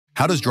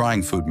How does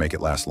drying food make it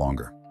last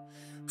longer?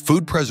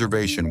 Food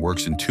preservation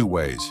works in two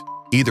ways.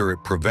 Either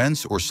it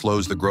prevents or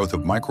slows the growth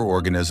of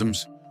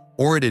microorganisms,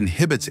 or it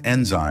inhibits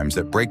enzymes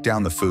that break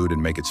down the food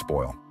and make it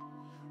spoil.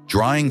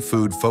 Drying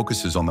food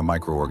focuses on the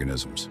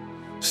microorganisms.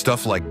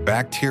 Stuff like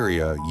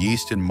bacteria,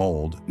 yeast, and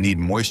mold need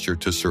moisture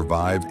to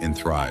survive and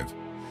thrive.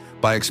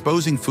 By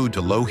exposing food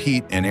to low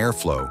heat and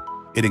airflow,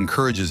 it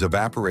encourages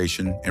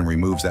evaporation and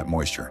removes that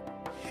moisture.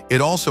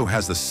 It also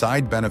has the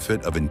side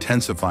benefit of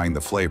intensifying the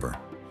flavor.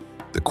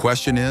 The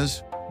question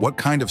is, what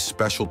kind of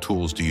special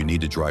tools do you need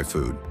to dry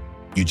food?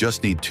 You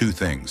just need two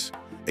things: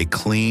 a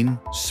clean,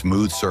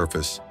 smooth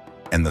surface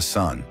and the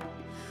sun.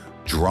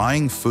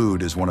 Drying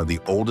food is one of the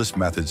oldest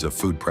methods of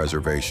food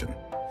preservation.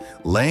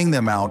 Laying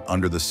them out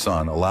under the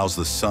sun allows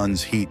the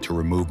sun's heat to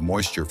remove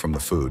moisture from the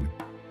food.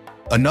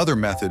 Another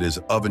method is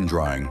oven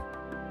drying.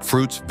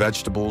 Fruits,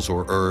 vegetables,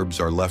 or herbs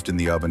are left in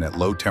the oven at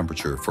low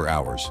temperature for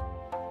hours.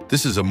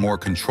 This is a more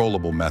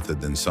controllable method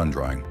than sun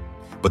drying,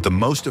 but the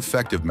most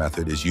effective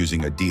method is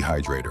using a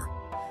dehydrator.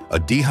 A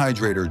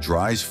dehydrator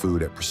dries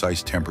food at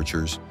precise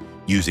temperatures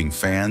using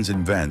fans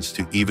and vents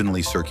to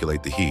evenly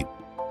circulate the heat.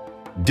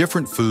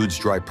 Different foods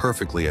dry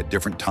perfectly at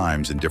different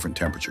times and different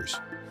temperatures.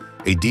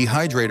 A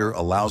dehydrator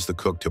allows the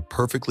cook to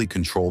perfectly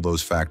control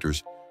those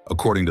factors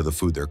according to the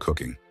food they're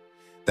cooking.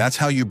 That's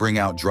how you bring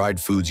out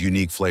dried food's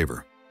unique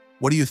flavor.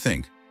 What do you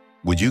think?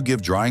 Would you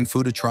give drying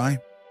food a try?